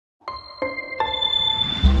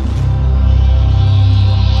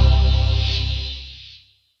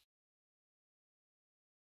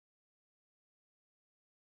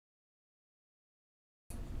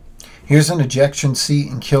Here's an ejection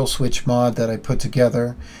seat and kill switch mod that I put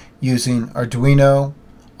together using Arduino,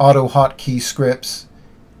 Autohotkey scripts,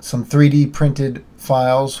 some 3D printed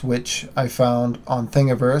files which I found on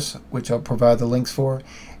Thingiverse, which I'll provide the links for,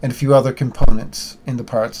 and a few other components in the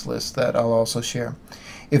parts list that I'll also share.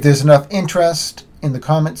 If there's enough interest in the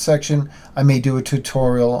comments section, I may do a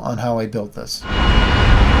tutorial on how I built this.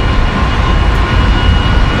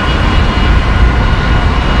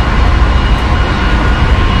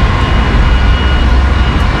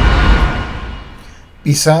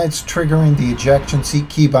 Besides triggering the ejection seat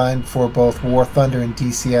keybind for both War Thunder and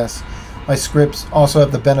DCS, my scripts also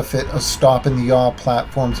have the benefit of stopping the yaw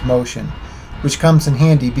platform's motion, which comes in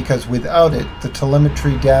handy because without it, the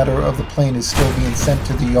telemetry data of the plane is still being sent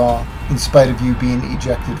to the yaw in spite of you being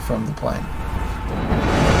ejected from the plane.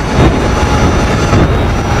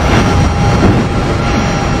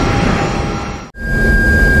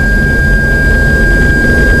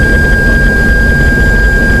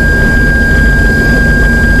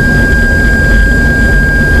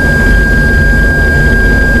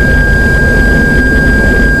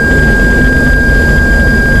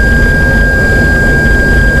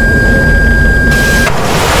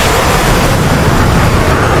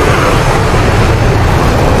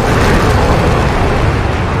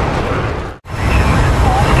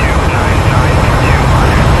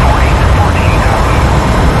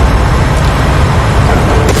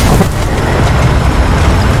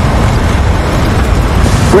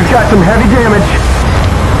 We've got some heavy damage.